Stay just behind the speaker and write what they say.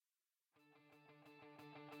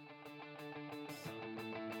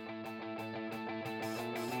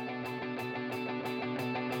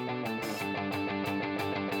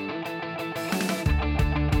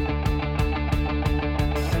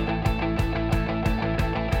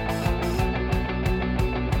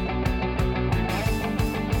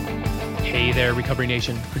Hey there, Recovery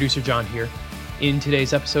Nation. Producer John here. In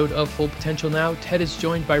today's episode of Full Potential Now, Ted is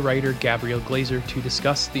joined by writer Gabrielle Glaser to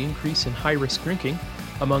discuss the increase in high-risk drinking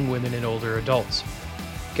among women and older adults.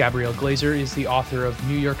 Gabrielle Glaser is the author of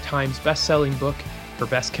New York Times best-selling book, Her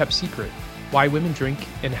Best Kept Secret, Why Women Drink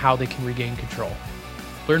and How They Can Regain Control.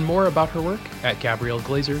 Learn more about her work at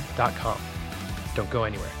GabrielleGlaser.com. Don't go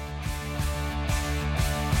anywhere.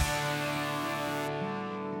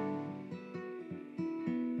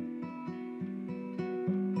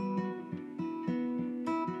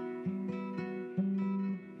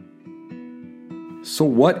 So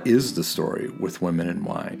what is the story with women and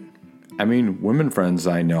wine? I mean, women friends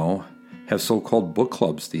I know have so-called book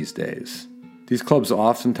clubs these days. These clubs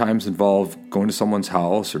oftentimes involve going to someone's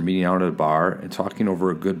house or meeting out at a bar and talking over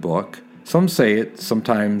a good book. Some say it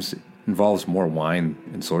sometimes involves more wine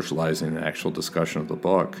and socializing than actual discussion of the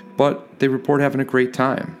book, but they report having a great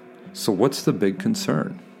time. So what's the big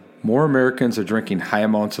concern? More Americans are drinking high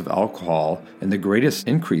amounts of alcohol, and the greatest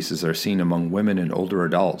increases are seen among women and older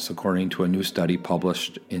adults, according to a new study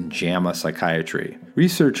published in JAMA Psychiatry.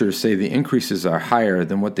 Researchers say the increases are higher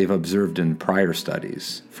than what they've observed in prior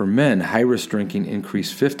studies. For men, high-risk drinking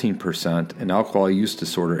increased 15%, and alcohol use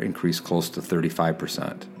disorder increased close to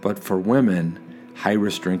 35%. But for women,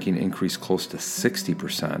 high-risk drinking increased close to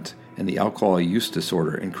 60%, and the alcohol use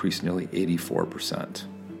disorder increased nearly 84%.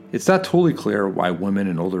 It's not totally clear why women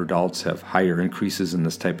and older adults have higher increases in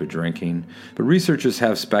this type of drinking, but researchers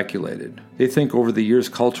have speculated. They think over the years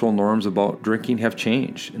cultural norms about drinking have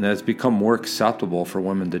changed, and that it's become more acceptable for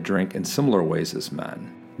women to drink in similar ways as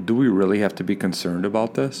men. Do we really have to be concerned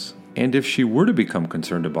about this? And if she were to become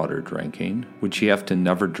concerned about her drinking, would she have to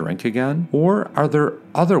never drink again? Or are there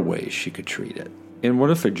other ways she could treat it? And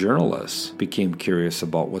what if a journalist became curious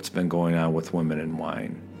about what's been going on with women and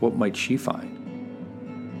wine? What might she find?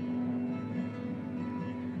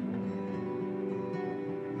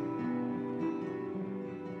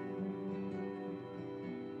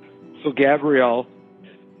 So, Gabrielle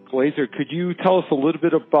Glaser, could you tell us a little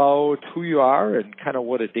bit about who you are and kind of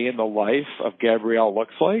what a day in the life of Gabrielle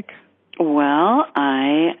looks like? Well,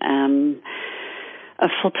 I am a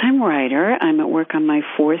full-time writer. I'm at work on my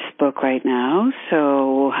fourth book right now,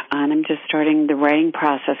 and I'm just starting the writing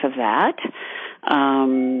process of that.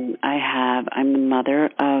 I'm the mother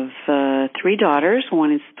of three daughters.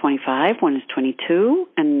 One is 25, one is 22,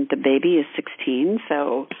 and the baby is 16,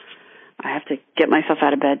 so I have to get myself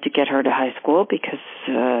out of bed to get her to high school because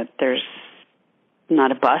there's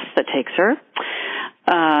not a bus that takes her.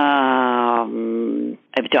 I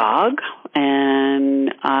have a dog,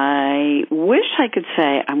 and I wish I could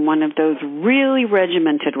say I'm one of those really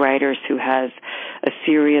regimented writers who has a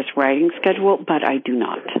serious writing schedule, but I do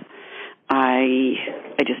not. I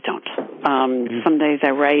just don't. Some days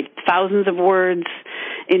I write thousands of words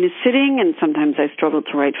in a sitting, and sometimes I struggle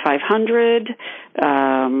to write 500.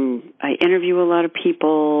 I interview a lot of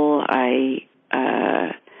people. I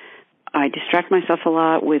distract myself a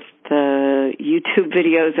lot with the YouTube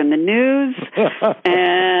videos and the news.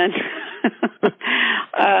 And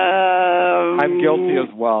I'm guilty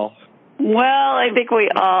as well. Well, I think we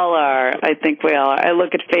all are. I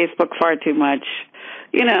look at Facebook far too much.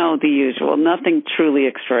 You know, the usual. Nothing truly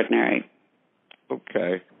extraordinary.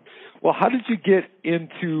 Okay. Well, how did you get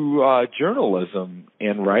into journalism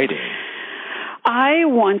and writing? I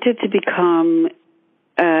wanted to become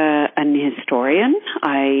an historian.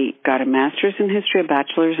 I got a master's in history, a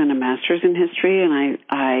bachelor's and a master's in history, and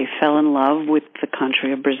I fell in love with the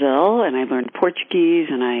country of Brazil, and I learned Portuguese,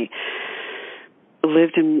 and I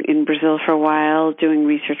lived in Brazil for a while doing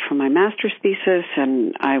research for my master's thesis,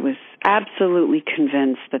 and I was absolutely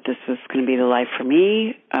convinced that this was going to be the life for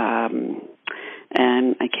me.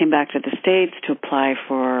 And I came back to the States to apply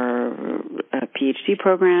for PhD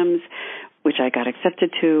programs, which I got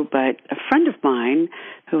accepted to, but a friend of mine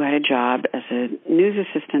who had a job as a news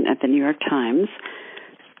assistant at the New York Times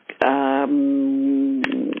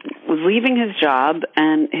was leaving his job,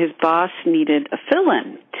 and his boss needed a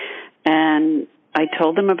fill-in. And I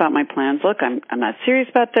told him about my plans. Look, I'm not serious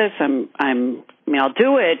about this. I'll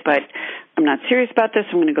do it, but I'm not serious about this.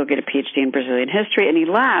 I'm going to go get a PhD in Brazilian history. And he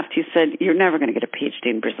laughed. He said, "You're never going to get a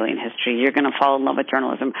PhD in Brazilian history. You're going to fall in love with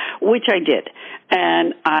journalism," which I did.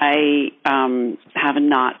 And I have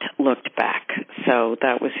not looked back. So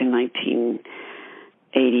that was in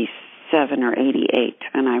 1987 or 88,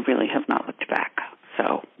 and I really have not looked back.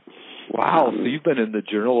 So, wow. So you've been in the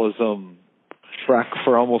journalism track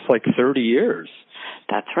for almost like 30 years.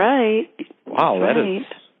 That's right. Wow, That's right.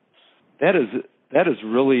 that is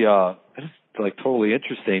really that is like totally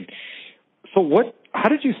interesting. So how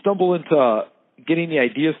did you stumble into getting the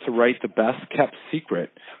ideas to write The Best Kept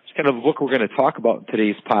Secret. It's kind of a book we're going to talk about in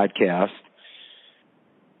today's podcast.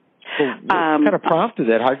 So what kind of prompted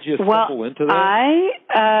that? How did you stumble into that?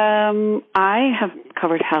 I have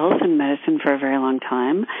covered health and medicine for a very long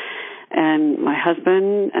time. And my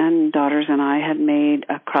husband and daughters and I had made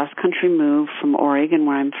a cross-country move from Oregon,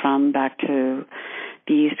 where I'm from, back to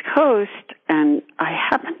the East Coast. And I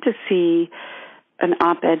happened to see an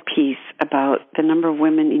op-ed piece about the number of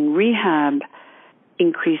women in rehab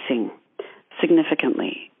increasing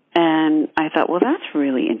significantly. And I thought, well, that's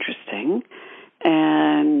really interesting.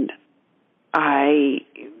 And I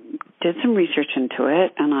did some research into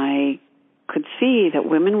it, and I could see that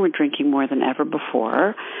women were drinking more than ever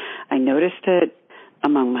before. I noticed it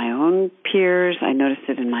among my own peers. I noticed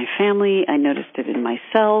it in my family. I noticed it in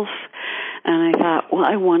myself. And I thought, well,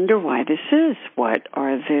 I wonder why this is. What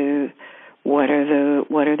are the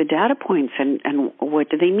data points, and what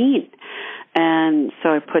do they mean? And so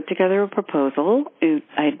I put together a proposal. I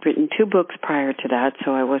had written 2 books prior to that,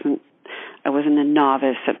 so I wasn't a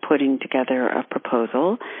novice at putting together a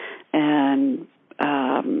proposal. And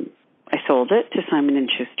I sold it to Simon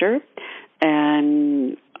 & Schuster,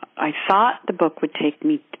 and I thought the book would take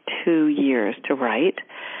me 2 years to write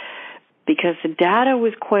because the data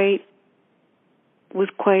was quite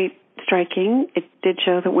striking. It did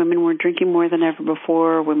show that women were drinking more than ever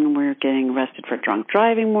before. Women were getting arrested for drunk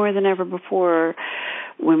driving more than ever before.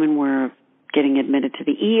 Women were getting admitted to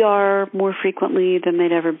the ER more frequently than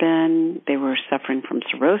they'd ever been. They were suffering from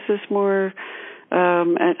cirrhosis more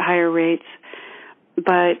at higher rates.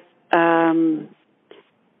 But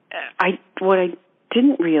what I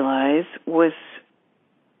didn't realize was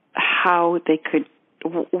how they could,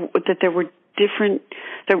 that there were different,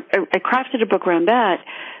 I crafted a book around that,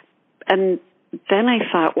 and then I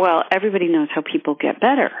thought, well, everybody knows how people get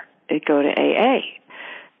better. They go to AA.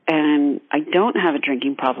 And I don't have a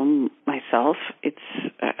drinking problem myself.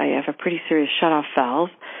 I have a pretty serious shutoff valve.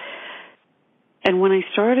 And when I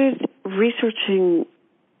started researching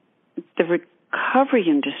the recovery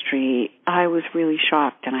industry, I was really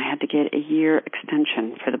shocked, and I had to get a year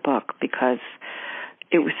extension for the book because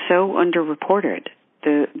it was so underreported.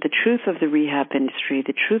 The truth of the rehab industry,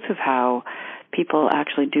 the truth of how people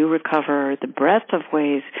actually do recover, the breadth of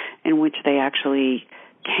ways in which they actually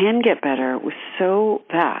can get better was so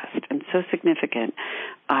vast and so significant.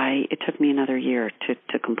 It took me another year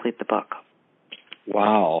to complete the book.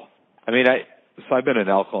 Wow. I mean, I've been an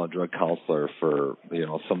alcohol and drug counselor for,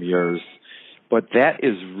 some years, but that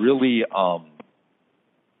is really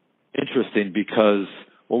interesting because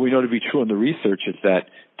what we know to be true in the research is that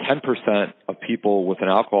 10% of people with an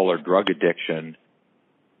alcohol or drug addiction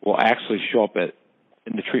will actually show up in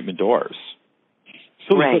the treatment doors.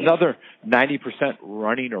 So there's another 90%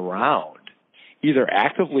 running around, either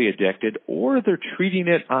actively addicted or they're treating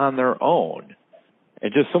it on their own.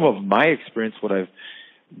 And just some of my experience, what I've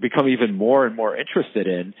become even more and more interested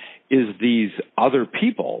in is these other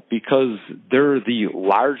people, because they're the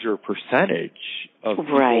larger percentage of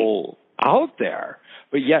people out there.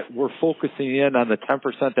 But yet we're focusing in on the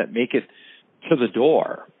 10% that make it to the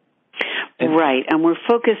door. And we're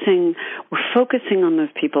focusing on those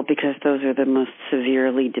people because those are the most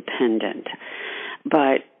severely dependent.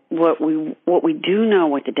 But what we do know,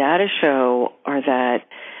 what the data show, are that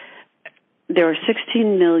there are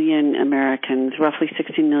 16 million Americans, roughly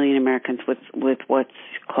 16 million Americans with what's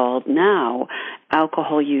called now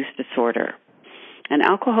alcohol use disorder. And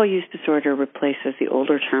alcohol use disorder replaces the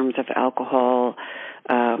older terms of alcohol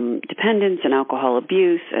dependence and alcohol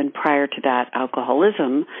abuse, and prior to that,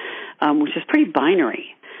 alcoholism, which is pretty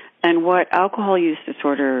binary. And what alcohol use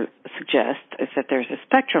disorder suggests is that there's a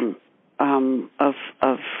spectrum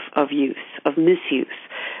of use, of misuse,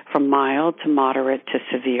 from mild to moderate to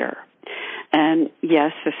severe. And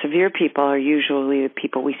yes, the severe people are usually the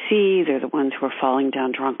people we see. They're the ones who are falling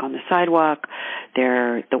down drunk on the sidewalk.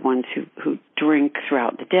 They're the ones who drink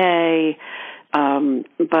throughout the day.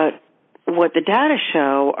 But what the data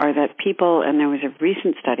show are that people, and there was a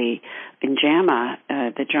recent study in JAMA,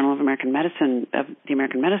 the Journal of the American Medicine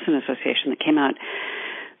Association, that came out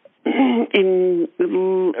in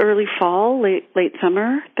early fall, late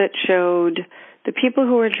summer, that showed the people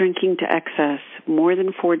who are drinking to excess, more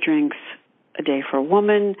than 4 drinks a day for a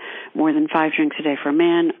woman, more than 5 drinks a day for a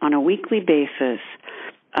man, on a weekly basis,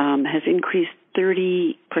 has increased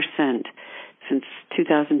 30% since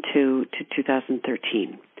 2002 to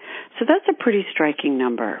 2013. So that's a pretty striking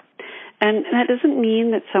number. And that doesn't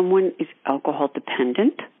mean that someone is alcohol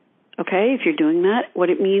dependent. Okay, if you're doing that, what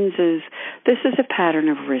it means is this is a pattern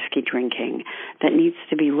of risky drinking that needs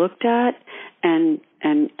to be looked at and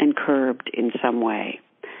curbed in some way.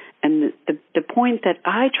 the point that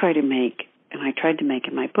I try to make, and I tried to make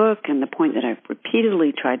in my book, and the point that I've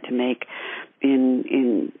repeatedly tried to make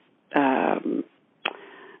in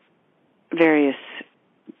various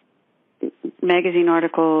magazine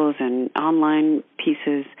articles and online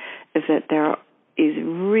pieces, is that there is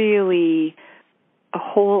really a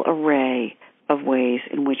whole array of ways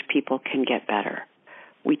in which people can get better.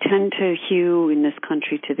 We tend to hew in this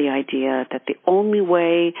country to the idea that the only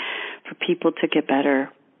way for people to get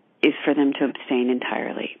better is for them to abstain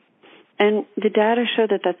entirely. And the data show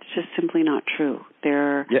that that's just simply not true.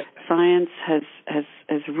 Science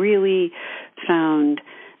has really found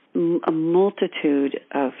a multitude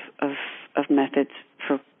of methods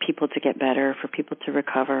for people to get better, for people to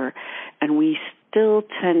recover, and we still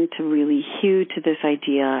tend to really hew to this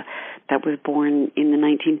idea that was born in the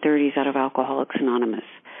 1930s out of Alcoholics Anonymous,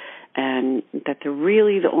 and that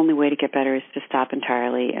the only way to get better is to stop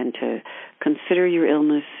entirely and to consider your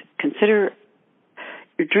illness, consider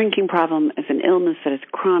your drinking problem as an illness that is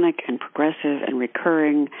chronic and progressive and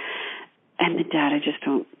recurring, and the data just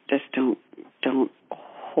don't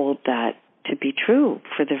hold that to be true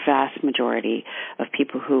for the vast majority of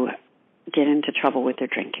people who get into trouble with their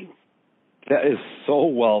drinking. That is so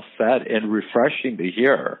well said and refreshing to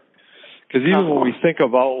hear. Because even when we think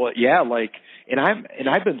about and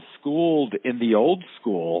I've been schooled in the old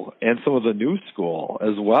school and some of the new school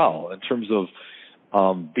as well in terms of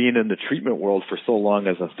being in the treatment world for so long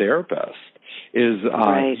as a therapist.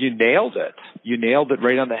 Right. You nailed it. You nailed it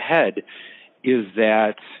right on the head. Is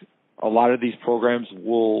that a lot of these programs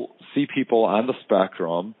will see people on the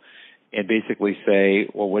spectrum and basically say,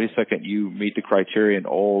 well, wait a second, you meet the criteria in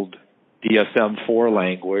old DSM-4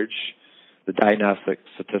 language, the Diagnostic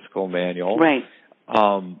Statistical Manual. Right.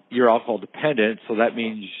 You're alcohol dependent, so that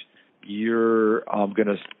means you're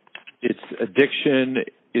it's addiction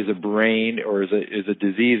is a brain or is a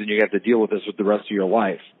disease, and you have to deal with this with the rest of your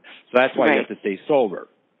life. So that's why you have to stay sober.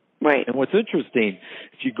 Right. And what's interesting,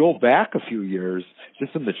 if you go back a few years,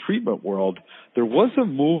 just in the treatment world, there was a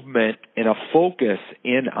movement and a focus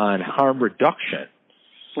in on harm reduction.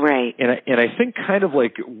 Right. And I think kind of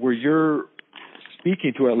like where you're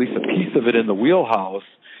speaking to, at least a piece of it in the wheelhouse,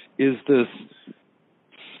 is this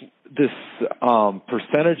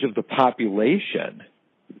percentage of the population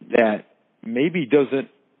that maybe doesn't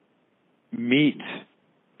meet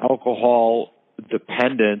alcohol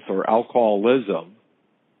dependence or alcoholism,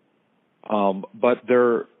 but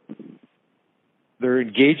they're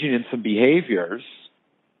engaging in some behaviors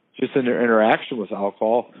just in their interaction with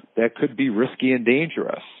alcohol that could be risky and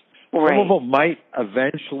dangerous. Right. Some of them might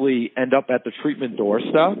eventually end up at the treatment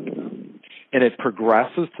doorstep, and it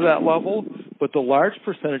progresses to that level, but the large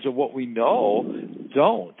percentage of what we know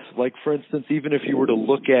don't. Like, for instance, even if you were to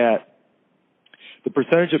look at the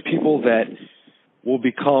percentage of people that will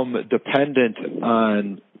become dependent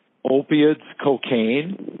on opiates,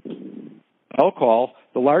 cocaine, alcohol,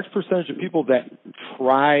 the large percentage of people that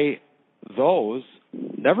try those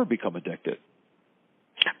never become addicted.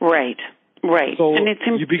 Right. Right. So and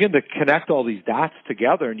you begin to connect all these dots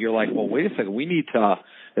together, and you're like, well, wait a second, we need to.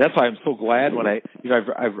 And that's why I'm so glad when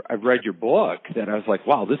I've read your book that I was like,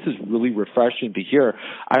 wow, this is really refreshing to hear.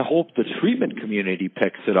 I hope the treatment community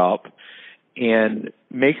picks it up and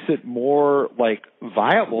makes it more like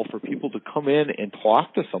viable for people to come in and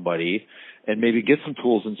talk to somebody and maybe get some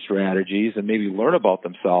tools and strategies and maybe learn about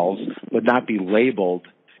themselves, but not be labeled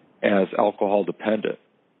as alcohol dependent.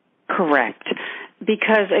 Correct.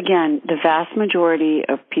 Because, again, the vast majority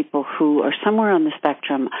of people who are somewhere on the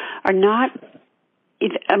spectrum are not,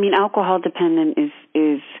 alcohol dependent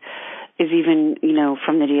is even,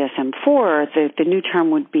 from the DSM-4, the new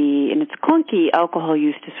term would be, and it's clunky, alcohol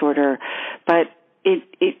use disorder, but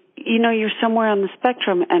you're somewhere on the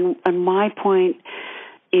spectrum, and my point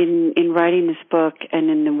in writing this book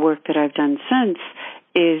and in the work that I've done since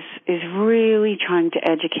is really trying to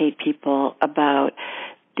educate people about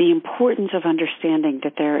the importance of understanding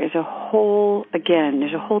that there's a whole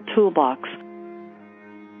toolbox.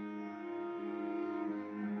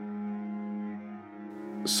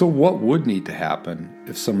 So what would need to happen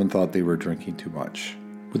if someone thought they were drinking too much?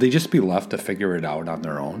 Would they just be left to figure it out on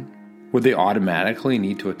their own? Would they automatically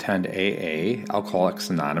need to attend AA, Alcoholics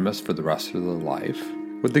Anonymous, for the rest of their life?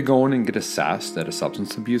 Would they go in and get assessed at a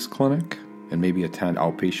substance abuse clinic and maybe attend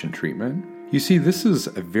outpatient treatment? You see, this is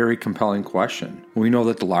a very compelling question. We know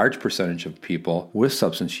that the large percentage of people with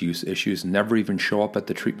substance use issues never even show up at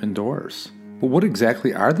the treatment doors. But what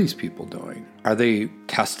exactly are these people doing? Are they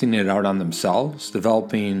testing it out on themselves,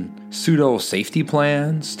 developing pseudo-safety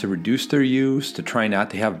plans to reduce their use, to try not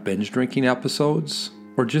to have binge drinking episodes,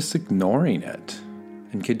 or just ignoring it?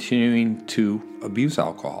 and continuing to abuse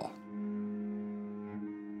alcohol.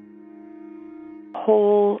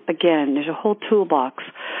 There's a whole toolbox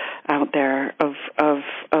out there of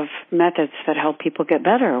methods that help people get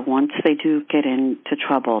better once they do get into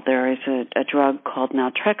trouble. There is a drug called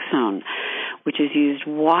naltrexone, which is used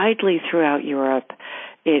widely throughout Europe.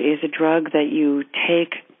 It is a drug that you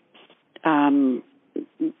take in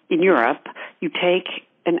Europe. You take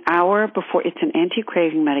an hour before. It's an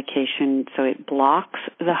anti-craving medication, so it blocks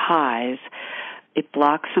the highs. It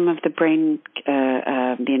blocks some of the brain,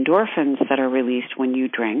 the endorphins that are released when you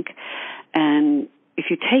drink. And if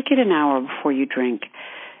you take it an hour before you drink,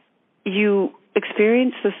 you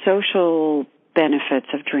experience the social benefits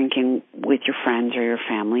of drinking with your friends or your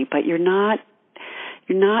family, but you're not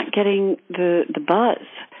getting the buzz.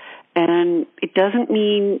 And it doesn't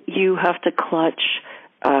mean you have to clutch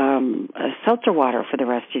a seltzer water for the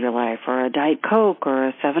rest of your life, or a Diet Coke, or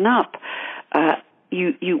a 7-Up. I'm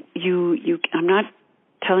not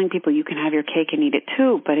telling people you can have your cake and eat it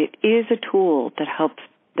too, but it is a tool that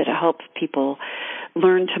helps people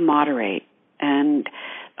learn to moderate. And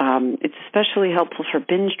it's especially helpful for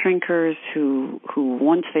binge drinkers who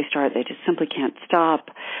once they start, they just simply can't stop.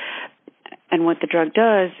 And what the drug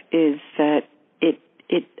does is that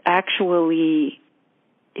it actually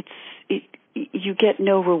you get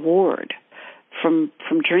no reward from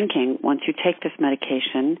drinking once you take this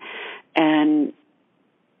medication. And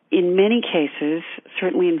in many cases,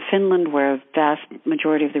 certainly in Finland, where a vast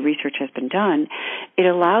majority of the research has been done, it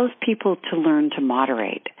allows people to learn to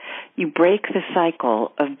moderate. You break the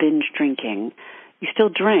cycle of binge drinking. You still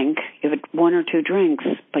drink, you have 1 or 2 drinks,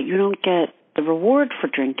 but you don't get the reward for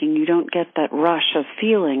drinking. You don't get that rush of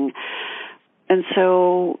feeling. And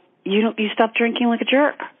so you stop drinking like a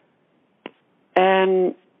jerk.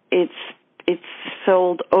 And it's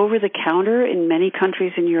sold over the counter in many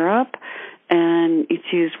countries in Europe, and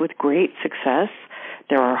it's used with great success.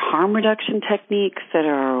 There are harm reduction techniques that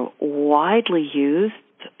are widely used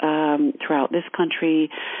throughout this country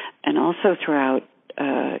and also throughout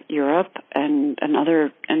Europe and in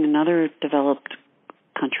other developed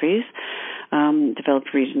countries,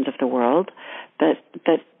 developed regions of the world,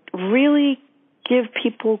 that really give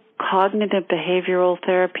people cognitive behavioral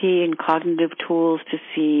therapy and cognitive tools to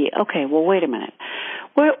see, okay, well, wait a minute.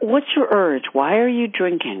 What's your urge? Why are you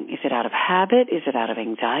drinking? Is it out of habit? Is it out of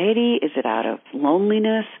anxiety? Is it out of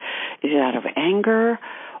loneliness? Is it out of anger?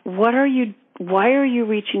 Why are you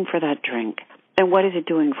reaching for that drink? And what is it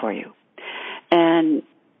doing for you? And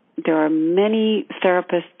there are many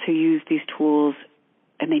therapists who use these tools,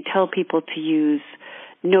 and they tell people to use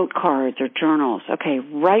note cards or journals. Okay,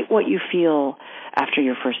 write what you feel after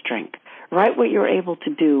your first drink. Write what you're able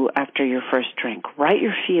to do after your first drink. Write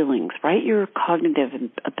your feelings. Write your cognitive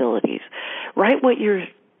abilities. Write what you're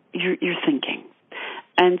thinking.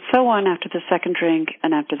 And so on after the second drink,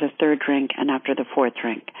 and after the third drink, and after the fourth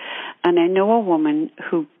drink. And I know a woman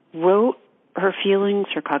who wrote her feelings,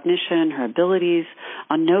 her cognition, her abilities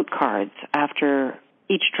on note cards after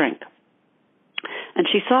each drink. And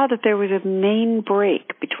she saw that there was a main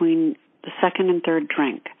break between the second and third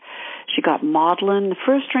drink. She got maudlin. The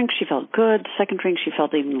first drink, she felt good. The second drink, she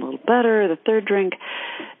felt even a little better. The third drink,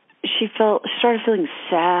 she started feeling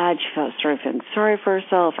sad. She started feeling sorry for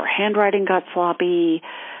herself. Her handwriting got sloppy.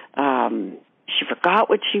 She forgot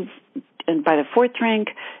and by the fourth drink,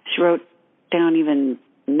 she wrote down even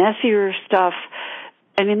messier stuff.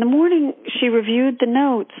 And in the morning, she reviewed the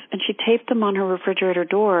notes, and she taped them on her refrigerator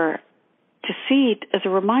door to see as a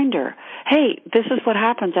reminder, hey, this is what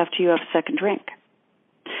happens after you have a second drink.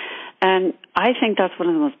 And I think that's one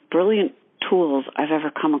of the most brilliant tools I've ever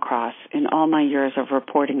come across in all my years of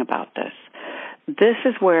reporting about this. This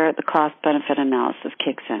is where the cost-benefit analysis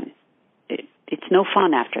kicks in. It's no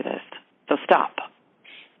fun after this, so stop.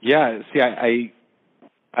 Yeah, see,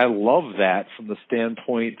 I love that from the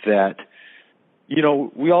standpoint that,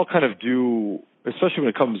 we all kind of do, especially when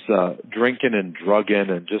it comes to drinking and drugging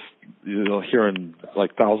and just, hearing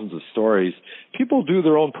like thousands of stories, people do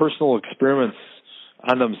their own personal experiments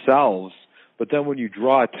on themselves, but then when you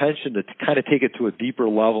draw attention to kind of take it to a deeper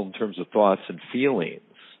level in terms of thoughts and feelings,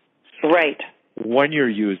 right, when you're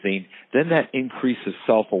using, then that increases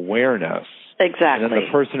self-awareness. Exactly. And then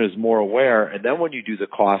the person is more aware, and then when you do the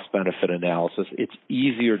cost-benefit analysis, it's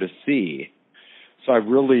easier to see. So I'm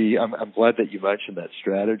glad that you mentioned that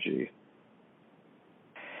strategy.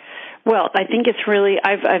 Well, I think it's really,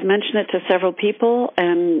 I've mentioned it to several people,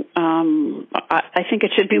 and I think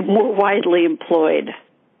it should be more widely employed.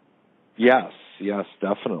 Yes,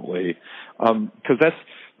 definitely. Because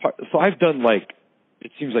so I've done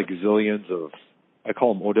it seems like zillions of I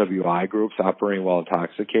call them OWI groups, operating while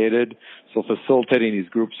intoxicated. So facilitating these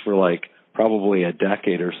groups for like probably a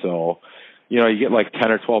decade or so. You get like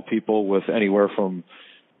 10 or 12 people with anywhere from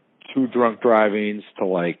 2 drunk drivings to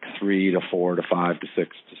like 3 to 4 to 5 to 6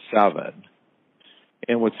 to 7.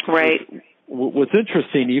 And what's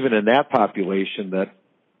interesting, even in that population, that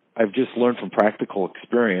I've just learned from practical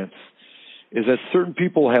experience, is that certain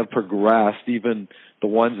people have progressed, even the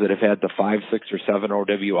ones that have had the 5, 6, or 7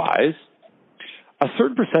 OWIs. A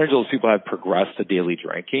certain percentage of those people have progressed to daily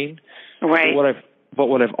drinking. Right. But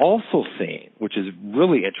what I've also seen, which is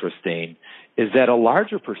really interesting, is that a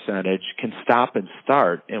larger percentage can stop and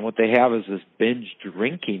start, and what they have is this binge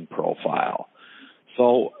drinking profile.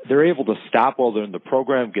 So they're able to stop while they're in the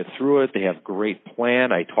program, get through it. They have a great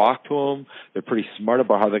plan. I talk to them. They're pretty smart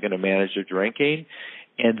about how they're going to manage their drinking.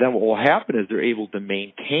 And then what will happen is they're able to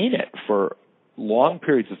maintain it for long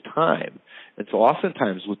periods of time. And so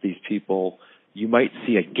oftentimes with these people, you might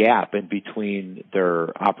see a gap in between their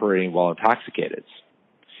operating while intoxicated.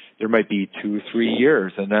 There might be 2, 3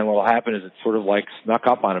 years, and then what will happen is it's sort of like snuck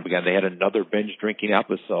up on them again. They had another binge drinking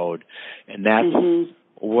episode, and that's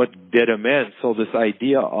what did them in. So this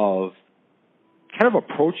idea of kind of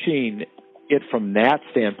approaching it from that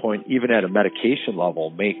standpoint, even at a medication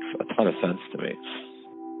level, makes a ton of sense to me.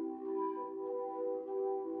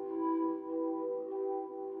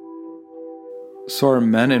 So are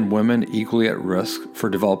men and women equally at risk for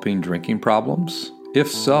developing drinking problems?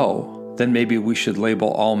 If so, then maybe we should label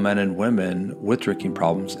all men and women with drinking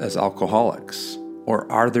problems as alcoholics.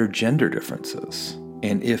 Or are there gender differences?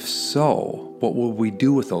 And if so, what will we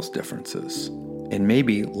do with those differences? And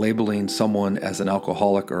maybe labeling someone as an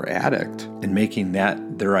alcoholic or addict and making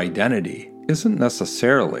that their identity isn't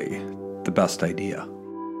necessarily the best idea.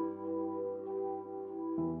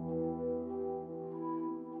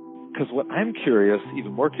 Because what I'm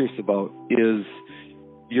even more curious about, is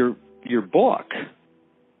your book.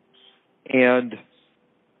 And,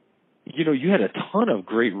 you had a ton of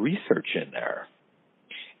great research in there.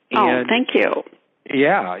 And, thank you.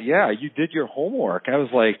 Yeah, you did your homework. I was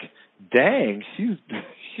like, dang,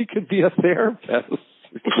 she could be a therapist.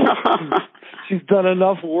 She's done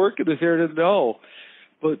enough work in this area to know.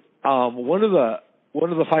 But one of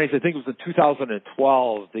the findings, I think it was in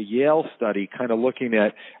 2012, the Yale study, kind of looking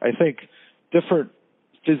at, I think, different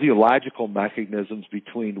physiological mechanisms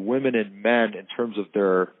between women and men in terms of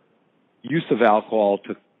their use of alcohol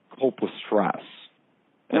to cope with stress.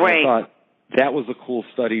 And I thought that was a cool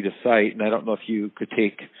study to cite, and I don't know if you could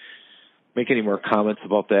make any more comments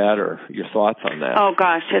about that or your thoughts on that. Oh,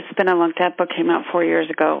 gosh, it's been a long time. That book came out 4 years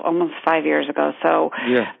ago, almost 5 years ago. So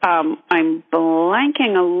I'm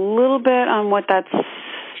blanking a little bit on what that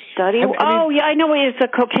study I know it's a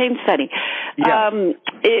cocaine study. Yeah.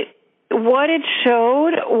 What it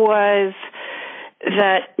showed was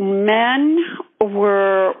that men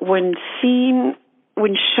were, when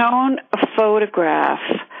shown a photograph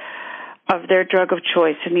of their drug of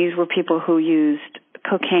choice, and these were people who used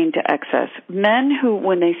cocaine to excess. Men who,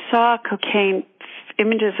 when they saw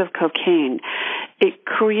images of cocaine, it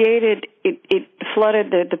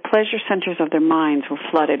flooded, the pleasure centers of their minds were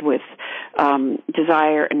flooded with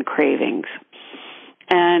desire and cravings.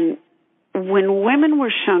 And when women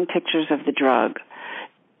were shown pictures of the drug,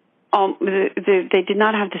 they did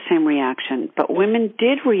not have the same reaction, but women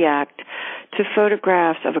did react to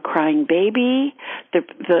photographs of a crying baby.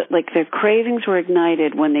 Their cravings were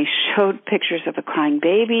ignited when they showed pictures of a crying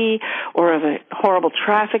baby, or of a horrible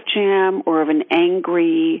traffic jam, or of an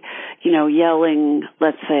angry, yelling,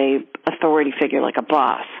 let's say, authority figure like a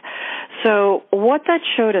boss. So what that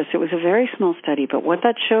showed us, it was a very small study, but what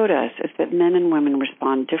that showed us is that men and women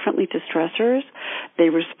respond differently to stressors.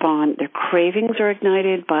 Their cravings are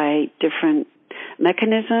ignited by different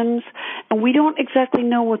mechanisms, and we don't exactly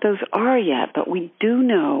know what those are yet, but we do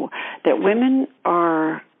know that women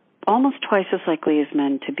are almost twice as likely as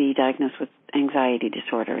men to be diagnosed with anxiety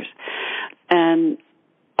disorders and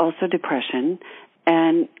also depression,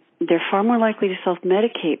 and they're far more likely to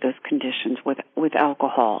self-medicate those conditions with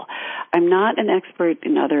alcohol. I'm not an expert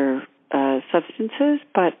in other substances,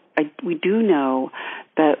 but we do know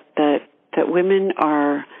that women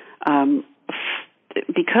are,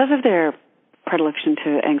 because of their predilection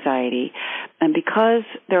to anxiety, and because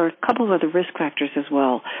there are a couple of other risk factors as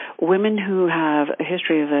well, women who have a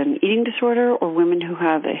history of an eating disorder or women who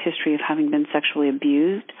have a history of having been sexually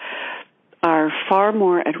abused are far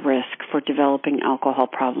more at risk for developing alcohol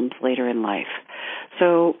problems later in life.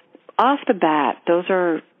 So off the bat, those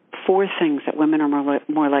are 4 things that women are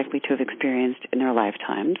more likely to have experienced in their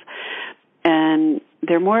lifetimes, and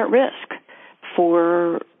they're more at risk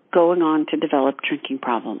for going on to develop drinking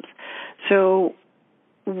problems. So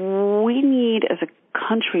we need, as a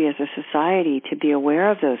country, as a society, to be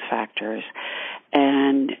aware of those factors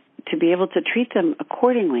and to be able to treat them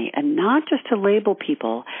accordingly, and not just to label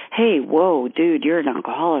people, hey, whoa, dude, you're an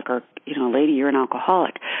alcoholic, or, lady, you're an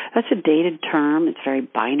alcoholic. That's a dated term. It's very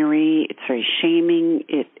binary. It's very shaming.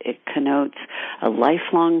 It connotes a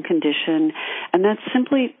lifelong condition, and that's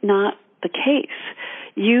simply not the case.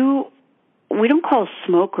 We don't call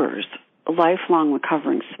smokers lifelong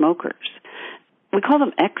recovering smokers. We call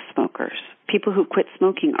them ex-smokers. People who quit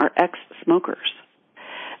smoking are ex-smokers.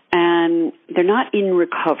 And they're not in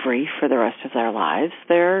recovery for the rest of their lives.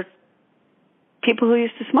 They're people who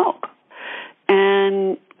used to smoke.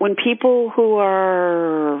 And when people who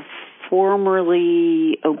are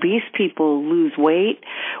formerly obese people lose weight,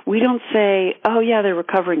 we don't say, oh, yeah, they're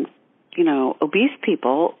recovering, obese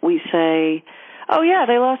people. We say, oh, yeah,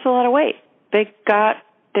 they lost a lot of weight. They got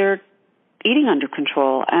their eating under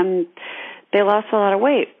control, and they lost a lot of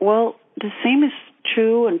weight. Well, the same is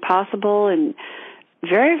true and possible and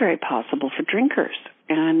very, very possible for drinkers.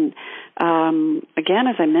 And again,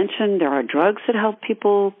 as I mentioned, there are drugs that help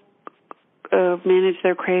people manage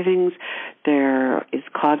their cravings. There is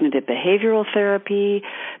cognitive behavioral therapy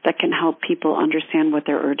that can help people understand what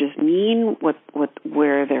their urges mean,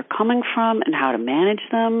 where they're coming from, and how to manage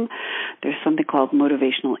them. There's something called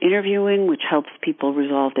motivational interviewing, which helps people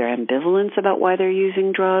resolve their ambivalence about why they're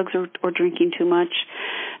using drugs or drinking too much.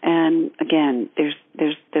 And again,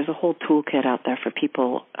 there's a whole toolkit out there for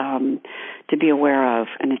people to be aware of,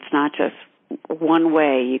 and it's not just one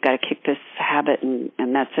way. You got to kick this habit and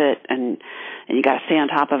that's it, and you got to stay on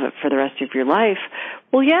top of it for the rest of your life.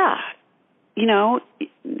 Well, yeah,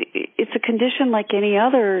 it's a condition like any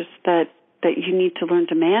others that you need to learn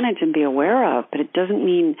to manage and be aware of. But it doesn't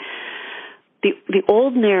mean the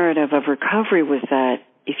old narrative of recovery was that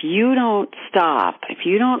if you don't stop, if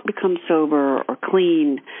you don't become sober or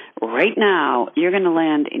clean right now, you're going to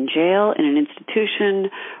land in jail, in an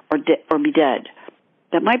institution, or be dead.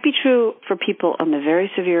 That might be true for people on the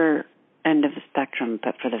very severe end of the spectrum,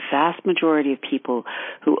 but for the vast majority of people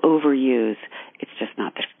who overuse, it's just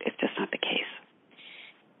not the case.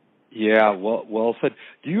 Yeah, well said.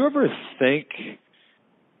 Do you ever think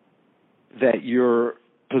that your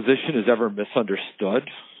position is ever misunderstood?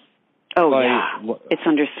 Oh, yeah. It's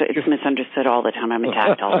understood. It's misunderstood all the time. I'm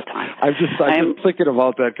attacked all the time. I'm just thinking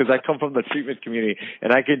about that because I come from the treatment community,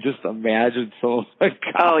 and I can just imagine so.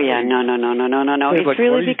 Oh yeah, no. It's like,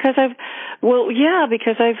 really because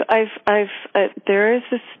there is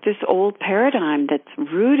this old paradigm that's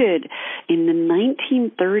rooted in the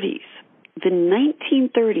 1930s. The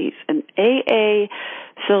 1930s, and AA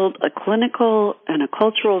filled a clinical and a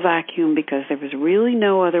cultural vacuum because there was really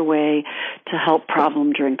no other way to help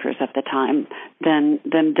problem drinkers at the time than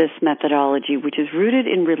this methodology, which is rooted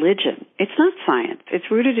in religion. It's not science. It's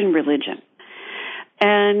rooted in religion.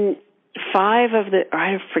 And 5 of the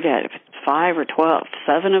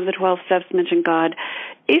 7 of the 12 steps mention God.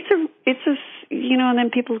 It's a and then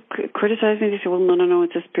people criticize me. They say, well, no,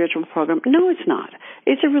 it's a spiritual program. No, it's not.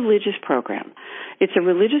 It's a religious program. It's a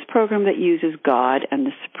religious program that uses God, and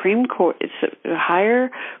the Supreme Court, higher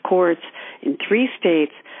courts in 3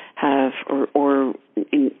 states have, or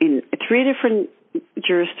in 3 different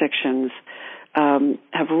jurisdictions,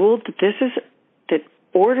 have ruled that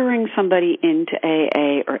ordering somebody into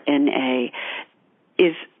AA or NA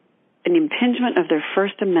is an impingement of their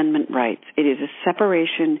First Amendment rights. It is a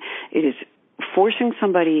separation. It is forcing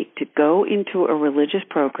somebody to go into a religious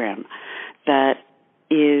program that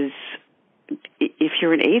is, if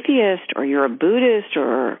you're an atheist or you're a Buddhist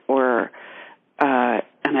or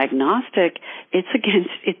an agnostic, it's against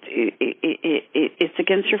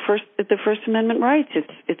the First Amendment rights.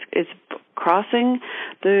 It's crossing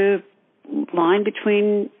the line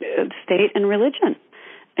between state and religion,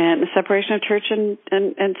 and the separation of church and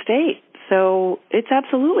state. So it's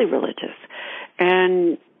absolutely religious.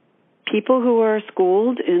 And people who are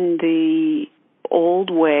schooled in the old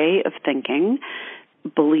way of thinking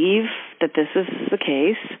believe that this is the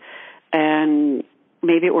case, and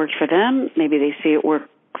maybe it works for them, maybe they see it works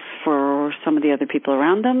for some of the other people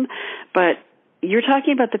around them, but you're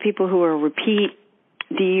talking about the people who are repeat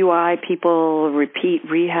DUI people, repeat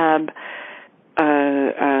rehab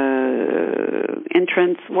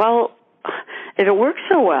entrants. Well, if it works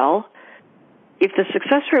so well, if the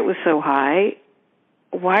success rate was so high,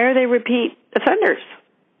 why are they repeat offenders?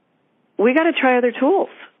 We got to try other tools.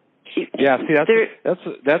 Yeah, see,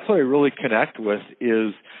 that's what I really connect with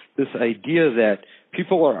is this idea that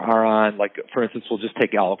people are on, like, for instance, we'll just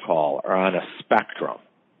take alcohol, are on a spectrum.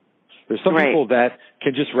 There's some people that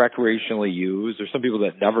can just recreationally use. There's some people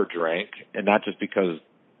that never drink, and not just because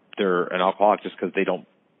they're an alcoholic, just because they don't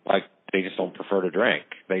like they just don't prefer to drink.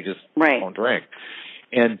 They just Right. don't drink.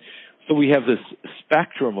 And so we have this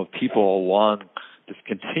spectrum of people along this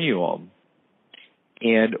continuum.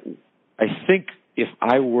 And I think if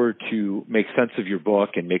I were to make sense of your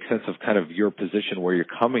book and make sense of kind of your position, where you're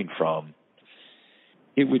coming from,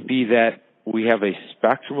 it would be that we have a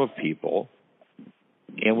spectrum of people,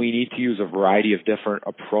 and we need to use a variety of different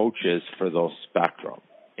approaches for those spectrum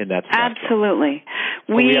in that spectrum. Absolutely.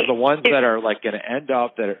 So we have the ones that are like going to end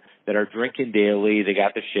up that are drinking daily. They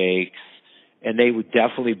got the shakes, and they would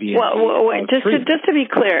definitely be. Just to be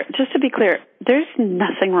clear, there's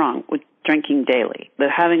nothing wrong with drinking daily, with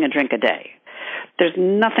having a drink a day. There's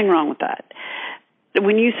nothing wrong with that.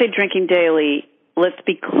 When you say drinking daily, let's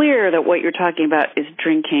be clear that what you're talking about is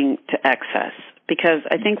drinking to excess. Because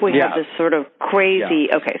I think we have this sort of crazy.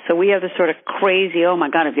 Yeah. Okay, so we have this sort of crazy. Oh my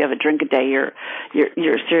God! If you have a drink a day, you're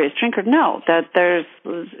a serious drinker. No, that there's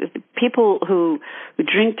people who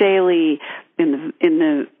drink daily in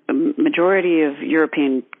the majority of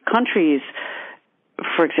European countries.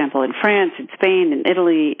 For example, in France, in Spain, in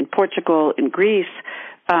Italy, in Portugal, in Greece,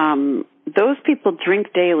 those people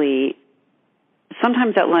drink daily,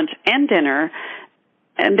 sometimes at lunch and dinner.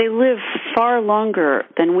 And they live far longer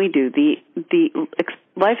than we do. The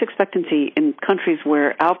life expectancy in countries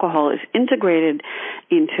where alcohol is integrated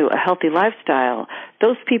into a healthy lifestyle,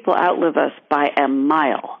 those people outlive us by a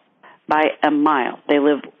mile. By a mile.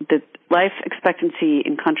 The life expectancy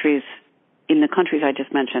in the countries I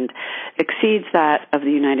just mentioned exceeds that of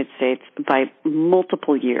the United States by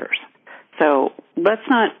multiple years. So let's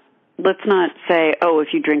not say, oh, if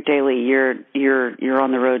you drink daily, you're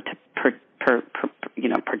on the road to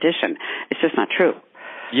perdition. It's just not true.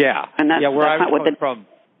 Yeah. And that's where I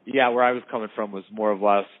was coming from was more or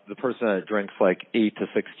less the person that drinks like 8 to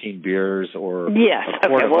 16 beers or yes.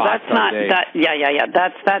 Okay. Well, that's not that. Yeah.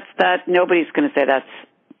 That's nobody's going to say that's.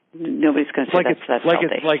 Nobody's going to say that's healthy.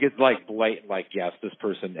 It's blatant. Like yes, this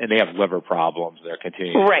person, and they have liver problems. They're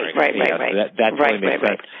continuing. Right. So that really makes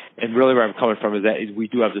sense. And really, where I'm coming from is that we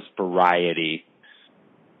do have this variety.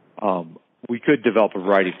 We could develop a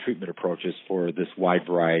variety of treatment approaches for this wide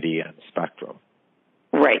variety and spectrum.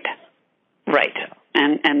 Right.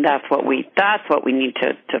 And that's what we need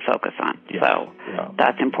to focus on. Yeah. So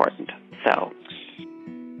that's important.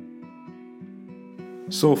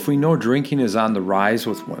 So if we know drinking is on the rise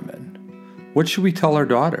with women, what should we tell our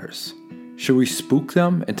daughters? Should we spook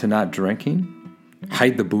them into not drinking?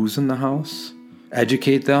 Hide the booze in the house?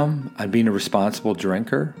 Educate them on being a responsible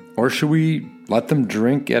drinker? Or should we let them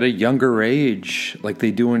drink at a younger age like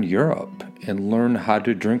they do in Europe and learn how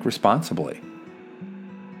to drink responsibly?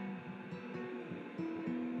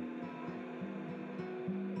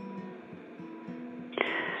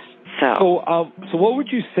 So what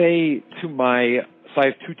would you say to so I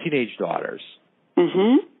have 2 teenage daughters.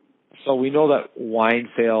 Mm-hmm. So we know that wine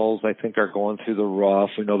sales, I think, are going through the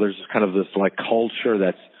roof. We know there's kind of this like culture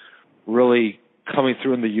that's really coming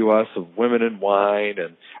through in the U.S. of women in wine,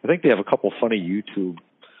 and I think they have a couple funny YouTube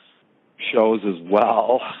shows as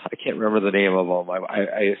well. I can't remember the name of them.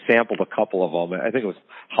 I sampled a couple of them. I think it was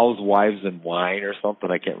Housewives and Wine or something.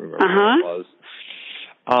 I can't remember what it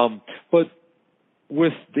was. But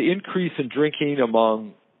with the increase in drinking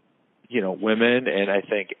among, women, and I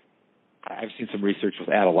think I've seen some research with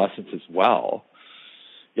adolescents as well,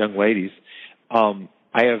 young ladies. I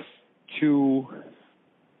have 2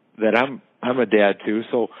 that I'm a dad too.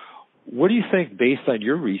 So what do you think, based on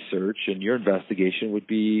your research and your investigation, would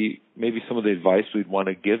be maybe some of the advice we'd want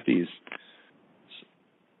to give these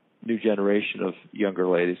new generation of younger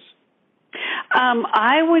ladies?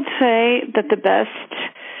 I would say that the best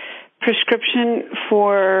prescription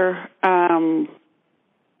for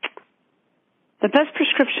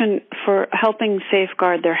helping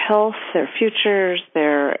safeguard their health, their futures,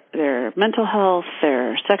 their mental health,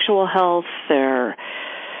 their sexual health, their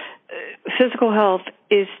physical health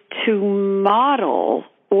is to model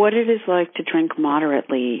what it is like to drink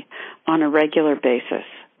moderately on a regular basis.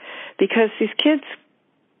 Because these kids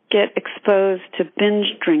get exposed to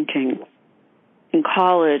binge drinking in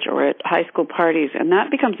college or at high school parties, and that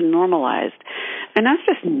becomes normalized. And that's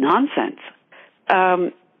just nonsense.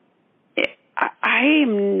 I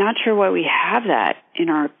am not sure why we have that in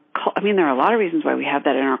our there are a lot of reasons why we have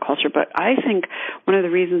that in our culture, but I think one of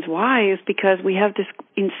the reasons why is because we have this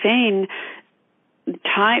insane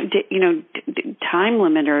time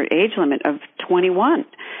limit or age limit of 21.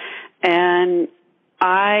 And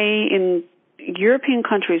in European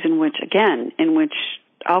countries in which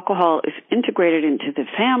alcohol is integrated into the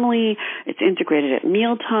family, it's integrated at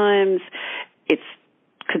meal times, it's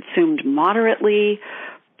consumed moderately,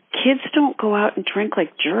 kids don't go out and drink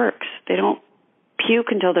like jerks. They don't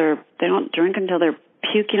they don't drink until they're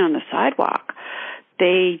puking on the sidewalk.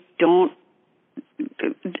 They don't.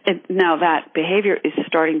 Now that behavior is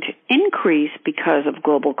starting to increase because of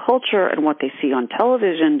global culture and what they see on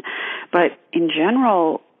television, but in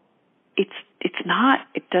general, it's not.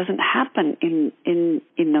 It doesn't happen in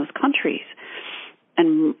those countries.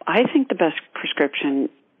 And I think the best prescription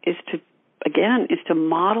is to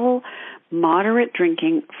model moderate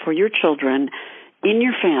drinking for your children in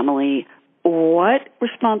your family, what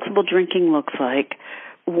responsible drinking looks like,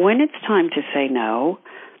 when it's time to say no,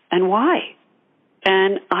 and why.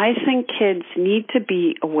 And I think kids need to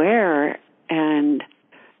be aware, and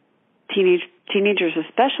teenagers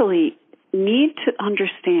especially need to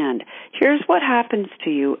understand, here's what happens to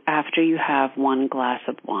you after you have one glass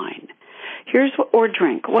of wine. Or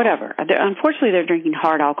drink, whatever. Unfortunately, they're drinking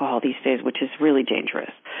hard alcohol these days, which is really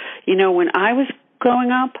dangerous. When I was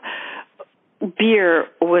growing up, beer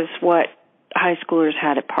was what high schoolers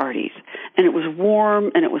had at parties. And it was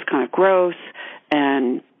warm, and it was kind of gross,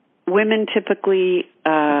 and women typically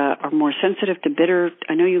are more sensitive to bitter.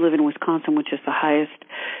 I know you live in Wisconsin, which is the highest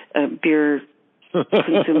beer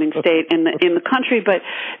consuming state in the country, but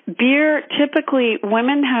beer, typically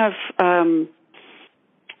women have a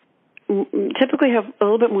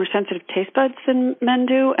little bit more sensitive taste buds than men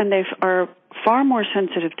do, and they are far more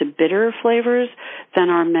sensitive to bitter flavors than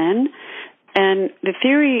are men. And the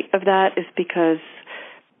theory of that is because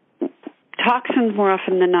toxins more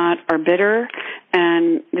often than not are bitter,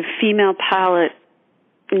 and the female palate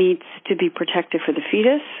needs to be protected for the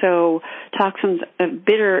fetus. So toxins,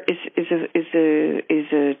 bitter is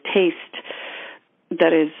a taste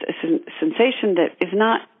that is a sensation that is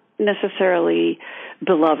not necessarily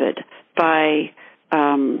beloved by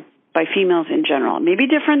females in general. Maybe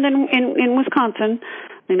different than in Wisconsin.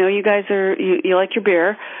 I know you guys you like your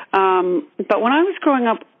beer, but when I was growing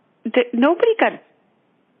up, nobody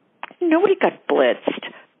got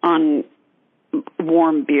blitzed on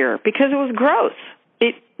warm beer because it was gross.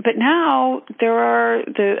 But now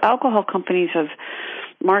the alcohol companies have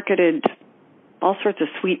marketed all sorts of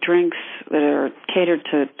sweet drinks that are catered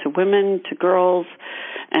to women, to girls,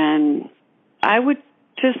 and I would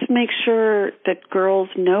just make sure that girls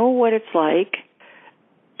know what it's like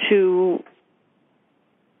to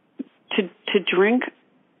drink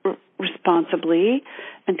responsibly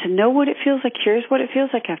and to know what it feels like. Here's what it feels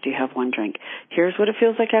like after you have one drink. Here's what it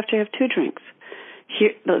feels like after you have two drinks.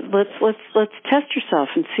 Here, let's test yourself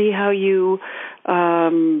and see how you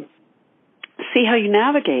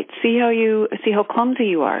navigate. See how clumsy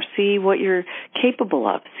you are. See what you're capable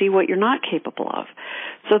of. See what you're not capable of.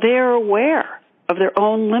 So they are aware of their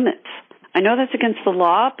own limits. I know that's against the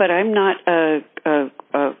law, but I'm not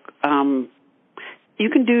you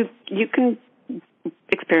can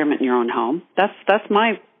experiment in your own home. That's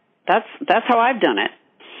how I've done it.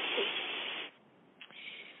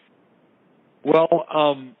 Well,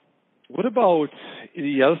 what about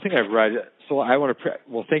the other thing I've read? So I want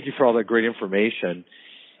to, thank you for all that great information.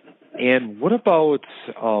 And what about,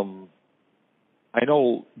 I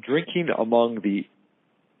know drinking among the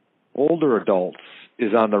older adults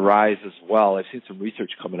is on the rise as well. I've seen some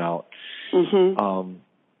research coming out. Mm-hmm.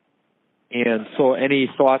 And so any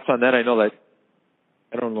thoughts on that? I know that,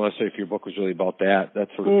 I don't know necessarily if your book was really about that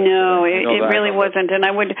sort of thing. No, it really wasn't. And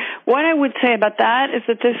what I would say about that is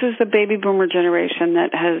that this is the baby boomer generation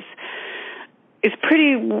that is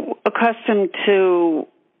pretty accustomed to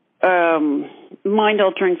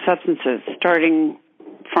mind-altering substances, starting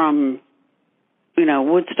from,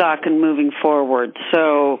 Woodstock and moving forward.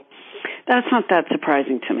 So that's not that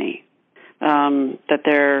surprising to me, that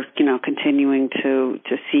they're, continuing to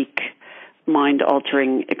seek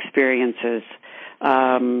mind-altering experiences.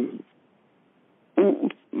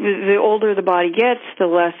 The older the body gets, the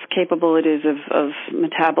less capable it is of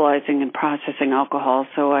metabolizing and processing alcohol.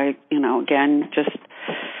 So I, again, just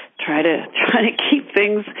try to keep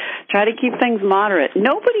things moderate.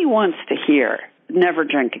 Nobody wants to hear never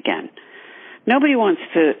drink again. Nobody wants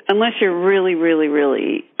to, unless you're really, really,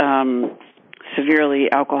 really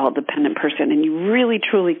severely alcohol dependent person, and you really,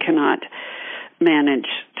 truly cannot manage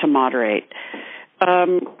to moderate.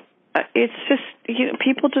 It's just,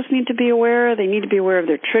 people just need to be aware. They need to be aware of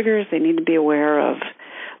their triggers. They need to be aware of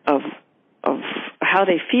how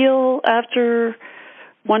they feel after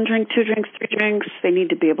one drink, two drinks, three drinks. They need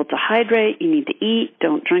to be able to hydrate. You need to eat.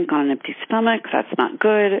 Don't drink on an empty stomach. That's not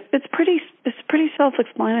good. It's pretty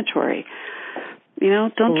self-explanatory.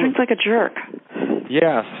 Don't drink like a jerk.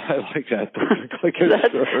 Yeah, I like that. Don't drink like a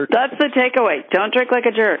jerk. That's the takeaway. Don't drink like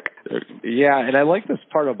a jerk. Yeah, and I like this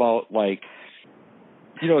part about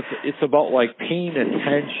it's about paying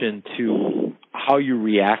attention to how you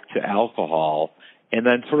react to alcohol and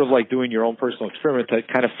then sort of like doing your own personal experiment to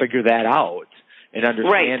kind of figure that out and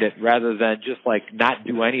understand it, rather than just like not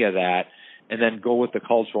do any of that and then go with the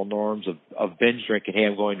cultural norms of binge drinking. Hey,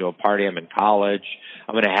 I'm going to a party, I'm in college,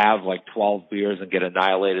 I'm going to have like 12 beers and get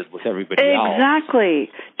annihilated with everybody else.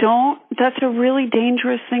 Exactly. That's a really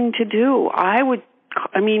dangerous thing to do.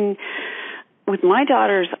 With my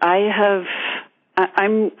daughters, I'm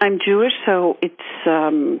Jewish, so it's,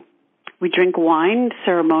 we drink wine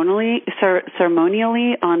ceremonially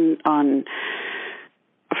on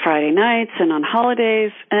Friday nights and on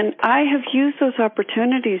holidays, and I have used those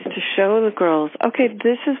opportunities to show the girls, okay,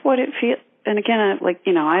 this is what it feels. And again,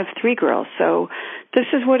 I have 3 girls, so this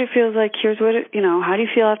is what it feels like. Here's what how do you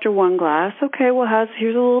feel after one glass? Okay, well,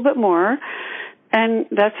 here's a little bit more, and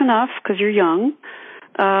that's enough because you're young.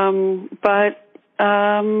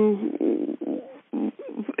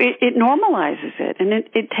 It normalizes it, and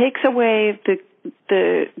it takes away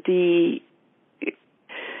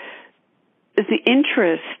the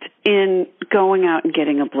interest in going out and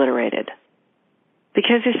getting obliterated,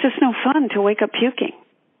 because it's just no fun to wake up puking.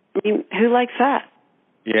 I mean, who likes that?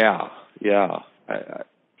 Yeah.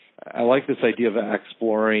 I like this idea of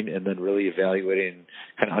exploring and then really evaluating,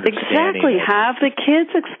 kind of understanding. Exactly. Have the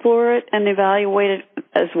kids explore it and evaluate it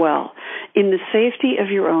as well in the safety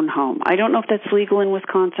of your own home. I don't know if that's legal in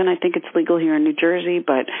Wisconsin. I think it's legal here in New Jersey,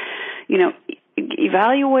 but,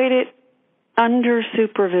 evaluate it under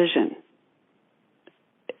supervision.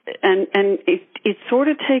 And it sort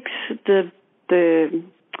of takes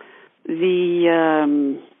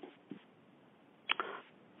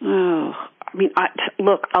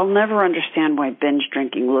I'll never understand why binge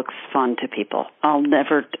drinking looks fun to people. I've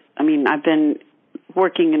been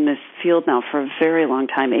working in this field now for a very long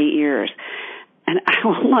time, 8 years, and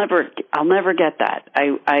I'll never get that.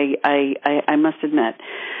 I must admit.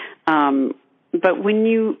 But when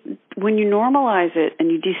you normalize it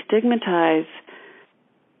and you destigmatize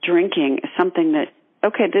drinking as something that,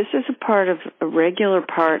 okay, this is a regular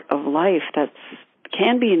part of life that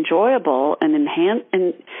can be enjoyable and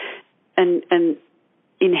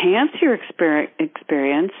enhance your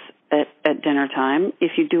experience at dinner time.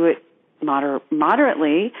 If you do it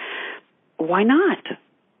moderately, why not?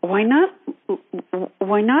 Why not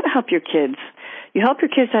help your kids? You help your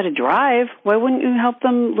kids how to drive. Why wouldn't you help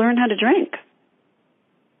them learn how to drink?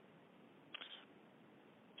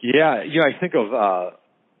 Yeah, I think of,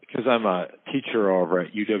 because I'm a teacher over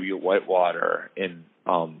at UW-Whitewater, and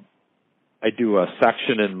I do a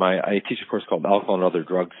section I teach a course called Alcohol and Other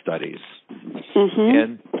Drug Studies. Mm-hmm.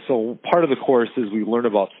 And so part of the course is we learn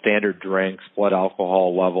about standard drinks, blood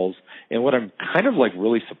alcohol levels, and what I'm kind of like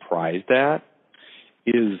really surprised at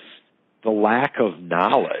is the lack of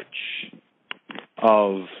knowledge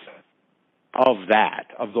of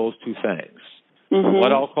those two things. Mm-hmm.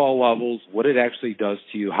 Blood alcohol levels, what it actually does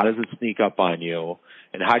to you, how does it sneak up on you,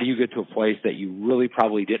 and how do you get to a place that you really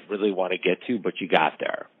probably didn't really want to get to, but you got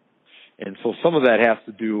there. And so some of that has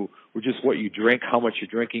to do with just what you drink, how much you're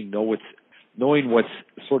drinking, knowing what's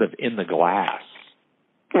sort of in the glass.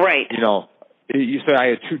 Right. You say I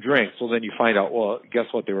had 2 drinks, well then you find out, well,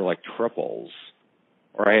 guess what, they were like triples.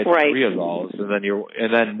 Or I had 3 of those, and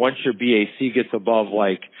then once your BAC gets above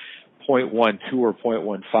like 0.12 or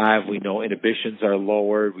 0.15, we know inhibitions are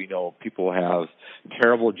lowered, we know people have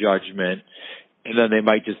terrible judgment, and then they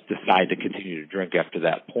might just decide to continue to drink after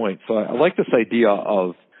that point. So I like this idea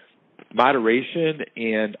of moderation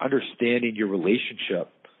and understanding your relationship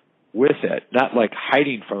with it, not like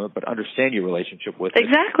hiding from it, but understand your relationship with it.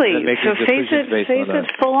 Exactly. So face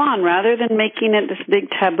it full on, rather than making it this big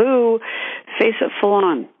taboo. Face it full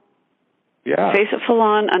on. Yeah. Face it full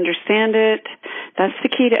on. Understand it. That's the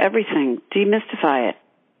key to everything. Demystify it.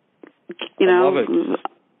 I love it.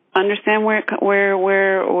 Understand where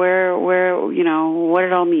what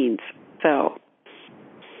it all means. So.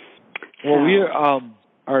 Well, we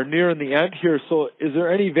are nearing the end here. So is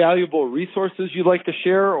there any valuable resources you'd like to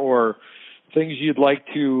share, or things you'd like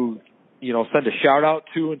to, send a shout out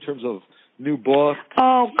to in terms of new book?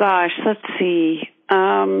 Oh gosh, let's see.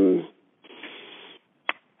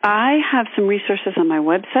 I have some resources on my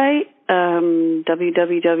website,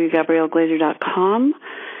 www.gabrielleglazer.com,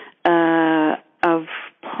 of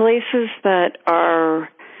places that are,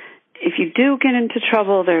 if you do get into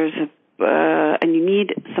trouble, and you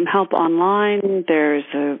need some help online, there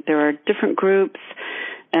are different groups,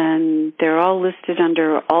 and they're all listed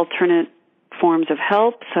under alternate forms of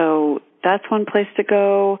help, so that's one place to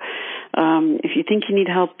go. If you think you need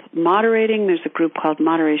help moderating, there's a group called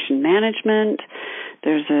Moderation Management.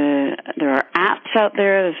 There are apps out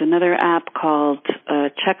there. There's another app called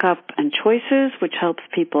Checkup and Choices, which helps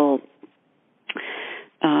people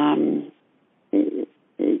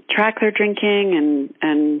track their drinking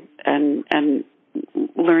and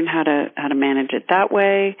learn how to manage it that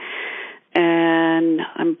way. And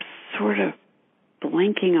I'm sort of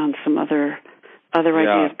blanking on some other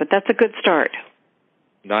ideas, but that's a good start.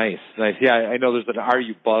 Nice. Yeah, I know there's an Are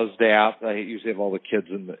You Buzzed app. I usually have all the kids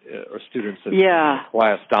or students in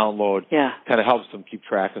class download. Yeah. Kind of helps them keep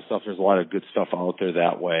track of stuff. There's a lot of good stuff out there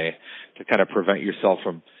that way to kind of prevent yourself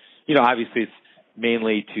from, obviously it's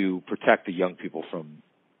mainly to protect the young people from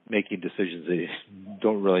making decisions they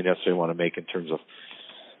don't really necessarily want to make in terms of,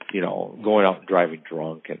 going out and driving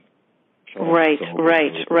drunk and. Right.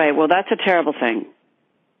 Well, that's a terrible thing.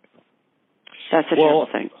 Terrible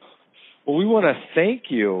thing. Well, we want to thank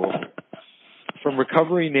you from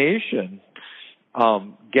Recovery Nation.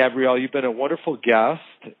 Gabrielle, you've been a wonderful guest,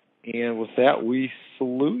 and with that, we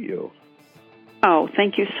salute you. Oh,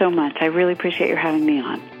 thank you so much. I really appreciate your having me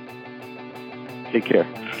on. Take care.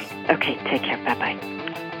 Okay, take care. Bye-bye.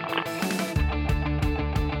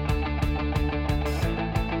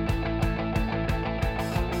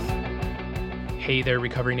 Hey there,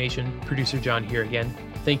 Recovery Nation. Producer John here again.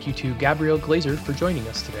 Thank you to Gabrielle Glaser for joining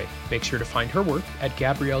us today. Make sure to find her work at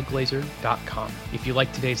GabrielleGlaser.com. If you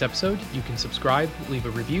liked today's episode, you can subscribe, leave a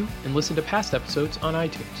review, and listen to past episodes on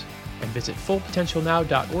iTunes. And visit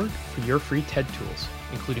FullPotentialNow.org for your free TED tools,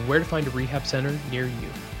 including where to find a rehab center near you.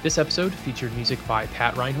 This episode featured music by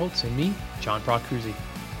Pat Reinholtz and me, John Procruzzi.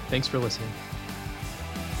 Thanks for listening.